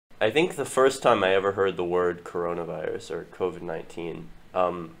I think the first time I ever heard the word coronavirus or COVID-19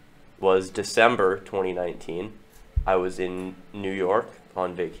 was December 2019. I was in New York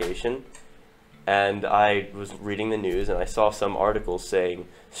on vacation, and I was reading the news, and I saw some articles saying,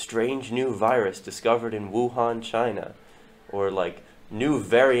 strange new virus discovered in Wuhan, China, or like, new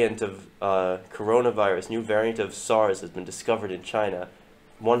variant of coronavirus, new variant of SARS has been discovered in China,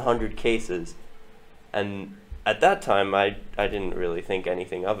 100 cases. And at that time, I didn't really think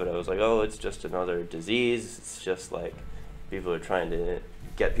anything of it. I was like, oh, it's just another disease. It's just like people are trying to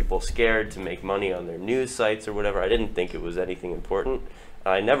get people scared to make money on their news sites or whatever. I didn't think it was anything important.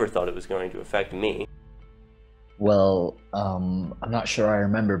 I never thought it was going to affect me. Well, I'm not sure I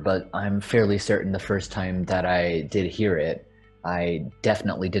remember, but I'm fairly certain the first time that I did hear it, I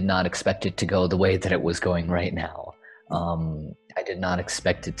definitely did not expect it to go the way that it was going right now. I did not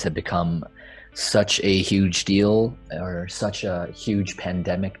expect it to become such a huge deal or such a huge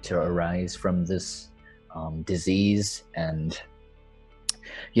pandemic to arise from this disease. And,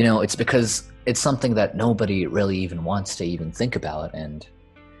 it's because it's something that nobody really even wants to even think about. And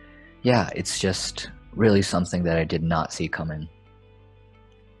yeah, it's just really something that I did not see coming.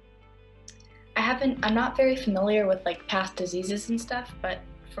 I'm not very familiar with like past diseases and stuff, but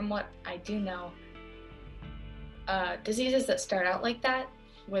from what I do know, diseases that start out like that,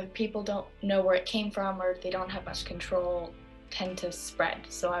 where people don't know where it came from or they don't have much control, tend to spread.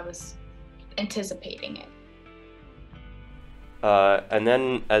 So I was anticipating it. And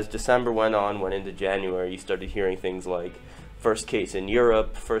then as December went into January, you started hearing things like first case in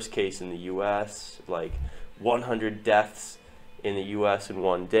Europe, first case in the US, like 100 deaths in the US in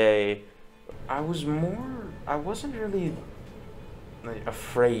one day. I wasn't really like,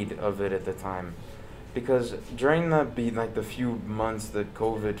 afraid of it at the time, because during the few months that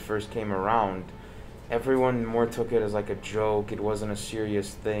COVID first came around, everyone more took it as like a joke. It wasn't a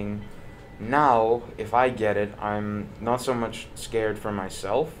serious thing. Now, if I get it, I'm not so much scared for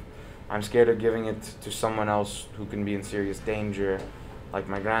myself. I'm scared of giving it to someone else who can be in serious danger, like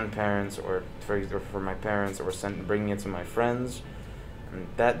my grandparents or for my parents, or bringing it to my friends. And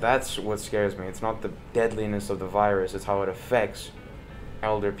that's what scares me. It's not the deadliness of the virus, it's how it affects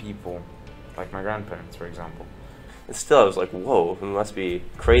elder people, like my grandparents, for example. And still, I was like, whoa, it must be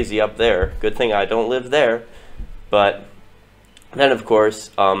crazy up there. Good thing I don't live there. But then, of course,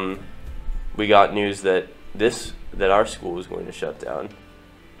 we got news that our school was going to shut down,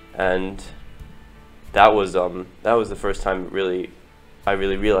 and that was the first time I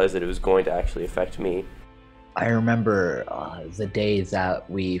really realized that it was going to actually affect me. I remember the day that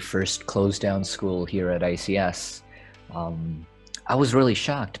we first closed down school here at ICS. I was really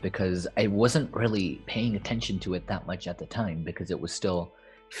shocked because I wasn't really paying attention to it that much at the time because it was still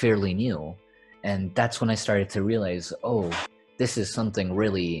fairly new. And that's when I started to realize, oh, this is something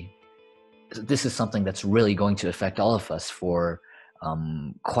that's really going to affect all of us for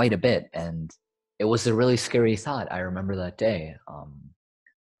quite a bit. And it was a really scary thought. I remember that day.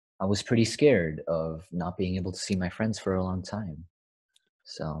 I was pretty scared of not being able to see my friends for a long time.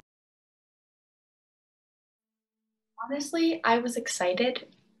 So, Honestly, I was excited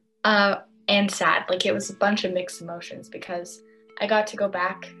and sad. Like it was a bunch of mixed emotions because I got to go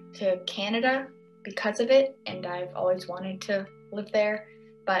back to Canada because of it, and I've always wanted to live there.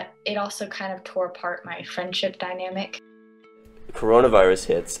 But it also kind of tore apart my friendship dynamic. Coronavirus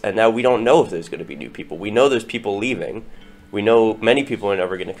hits, and now we don't know if there's going to be new people. We know there's people leaving. We know many people are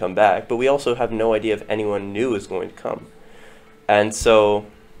never going to come back, but we also have no idea if anyone new is going to come. And so,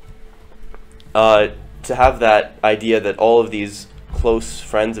 to have that idea that all of these close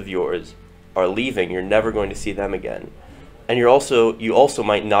friends of yours are leaving, you're never going to see them again. And you also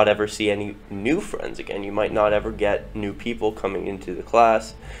might not ever see any new friends again. You might not ever get new people coming into the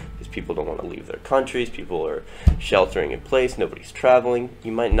class because people don't want to leave their countries. People are sheltering in place. Nobody's traveling.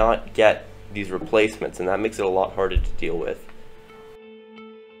 You might not get these replacements, and that makes it a lot harder to deal with.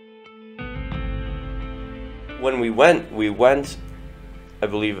 When we went, I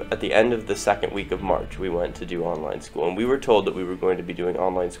believe, at the end of the second week of March, we went to do online school, and we were told that we were going to be doing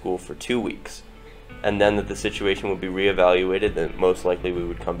online school for 2 weeks, and then that the situation would be reevaluated, and most likely we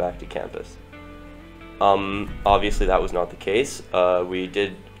would come back to campus. Obviously that was not the case. We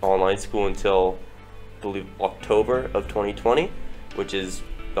did online school until, I believe, October of 2020, which is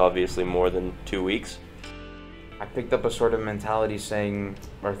obviously more than 2 weeks. I picked up a sort of mentality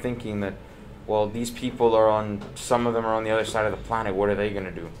thinking that, well, these people some of them are on the other side of the planet, what are they going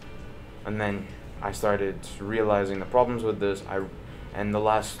to do? And then I started realizing the problems with this. And the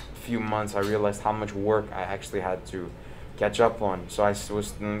last few months, I realized how much work I actually had to catch up on. So I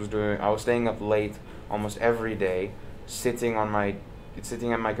was staying up late almost every day, sitting on my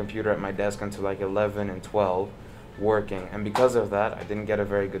sitting at my computer at my desk until like 11 and 12 working, and because of that I didn't get a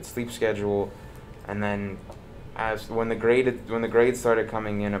very good sleep schedule. And then when the grades started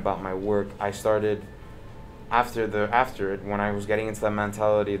coming in about my work, I started after it, when I was getting into that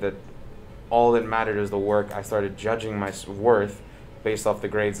mentality that all that mattered is the work, I started judging my worth based off the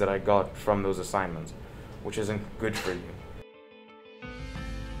grades that I got from those assignments, which isn't good for you.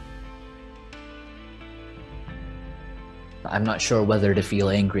 I'm not sure whether to feel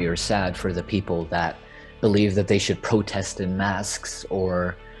angry or sad for the people that believe that they should protest in masks,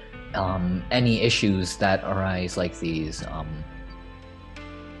 or any issues that arise like these.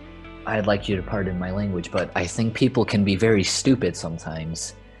 I'd like you to pardon my language, but I think people can be very stupid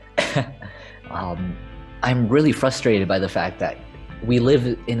sometimes. I'm really frustrated by the fact that we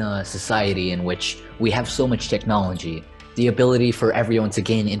live in a society in which we have so much technology, the ability for everyone to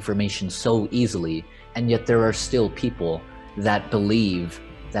gain information so easily, and yet there are still people that believe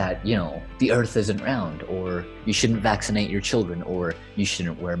that, you know, the earth isn't round, or you shouldn't vaccinate your children, or you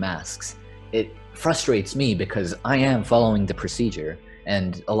shouldn't wear masks. It frustrates me because I am following the procedure,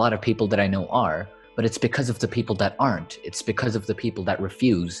 and a lot of people that I know are, but it's because of the people that aren't. It's because of the people that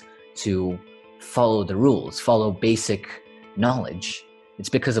refuse to follow the rules, follow basic knowledge. It's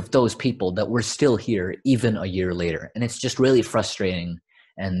because of those people that we're still here even a year later. And it's just really frustrating.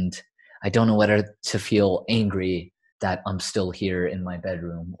 And I don't know whether to feel angry that I'm still here in my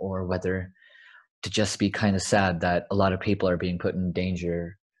bedroom, or whether to just be kind of sad that a lot of people are being put in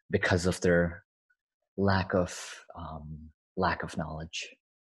danger because of their lack of knowledge.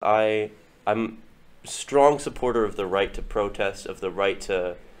 I'm a strong supporter of the right to protest, of the right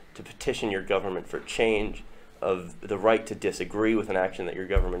to petition your government for change, of the right to disagree with an action that your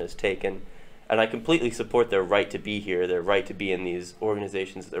government has taken. And I completely support their right to be here, their right to be in these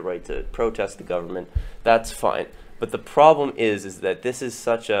organizations, their right to protest the government. That's fine. But the problem is that this is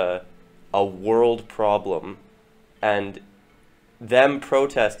such a world problem, and them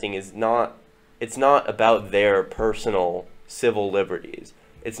protesting it's not about their personal civil liberties.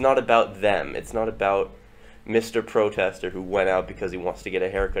 It's not about them. It's not about Mr. Protester who went out because he wants to get a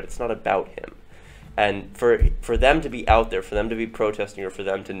haircut. It's not about him. And for them to be out there, for them to be protesting, or for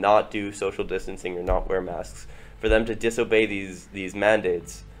them to not do social distancing or not wear masks, for them to disobey these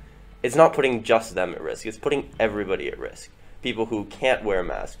mandates, it's not putting just them at risk. It's putting everybody at risk. People who can't wear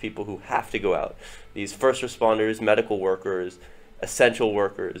masks, people who have to go out, these first responders, medical workers, essential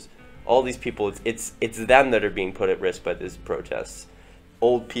workers, all these people, it's them that are being put at risk by these protests.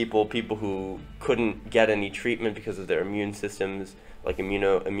 Old people, people who couldn't get any treatment because of their immune systems, like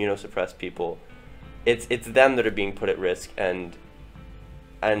immunosuppressed people. It's them that are being put at risk, and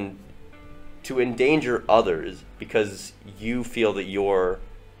to endanger others because you feel that your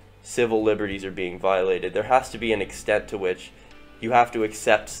civil liberties are being violated, there has to be an extent to which you have to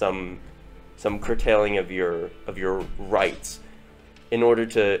accept some curtailing of your rights in order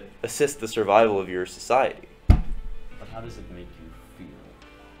to assist the survival of your society. But how does it make you feel?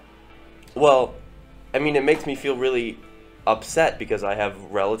 Well, I mean, it makes me feel really upset because I have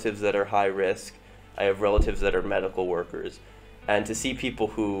relatives that are high risk. I have relatives that are medical workers, and to see people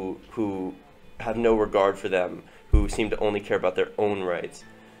who have no regard for them, who seem to only care about their own rights,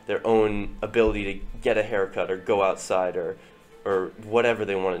 their own ability to get a haircut or go outside or whatever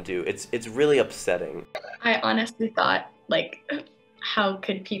they want to do, it's really upsetting. I honestly thought, like, how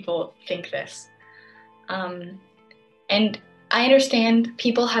could people think this? And I understand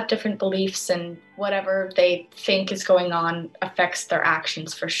people have different beliefs, and whatever they think is going on affects their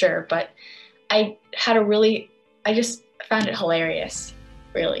actions for sure, but I just found it hilarious,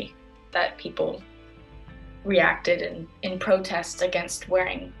 really, that people reacted in protest against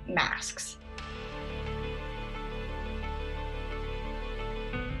wearing masks.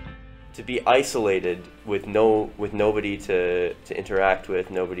 To be isolated with nobody to interact with,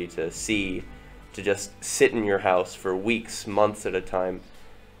 nobody to see, to just sit in your house for weeks, months at a time,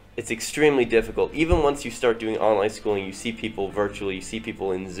 it's extremely difficult. Even once you start doing online schooling, you see people virtually, you see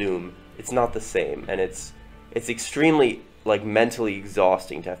people in Zoom, it's not the same, and it's extremely, like, mentally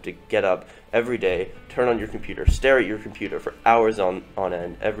exhausting to have to get up every day, turn on your computer, stare at your computer for hours on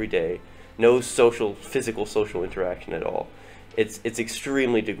end every day, no physical social interaction at all. It's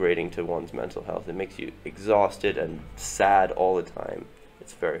extremely degrading to one's mental health. It makes you exhausted and sad all the time.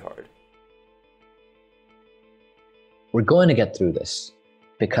 It's very hard. We're going to get through this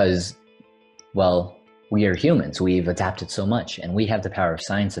because, well, we are humans. We've adapted so much, and we have the power of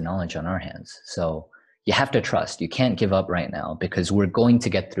science and knowledge on our hands. So you have to trust. You can't give up right now, because we're going to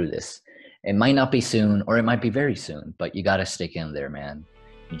get through this. It might not be soon, or it might be very soon, but you got to stick in there, man.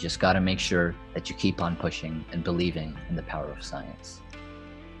 You just got to make sure that you keep on pushing and believing in the power of science.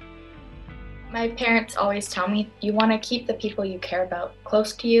 My parents always tell me you want to keep the people you care about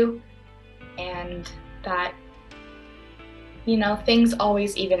close to you, and that, you know, things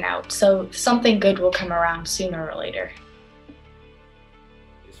always even out. So something good will come around sooner or later.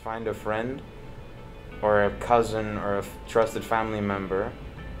 Just find a friend or a cousin or a trusted family member,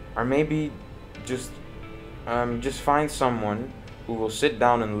 or maybe just find someone who will sit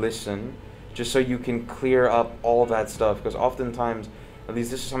down and listen, just so you can clear up all that stuff. Because oftentimes, at least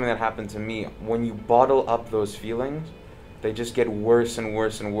this is something that happened to me, when you bottle up those feelings, they just get worse and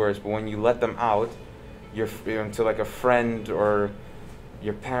worse and worse. But when you let them out, you're to like a friend or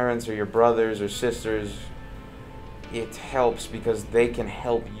your parents or your brothers or sisters, it helps because they can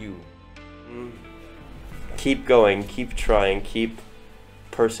help you. Keep going, keep trying, keep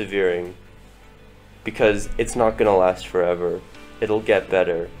persevering, because it's not going to last forever. It'll get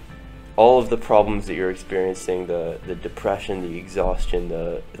better. All of the problems that you're experiencing, the depression, the exhaustion,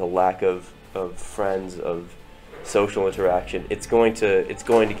 the lack of friends, of social interaction, it's going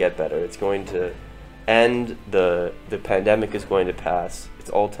to get better. It's going to end. The pandemic is going to pass. It's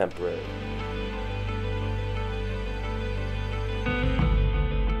all temporary.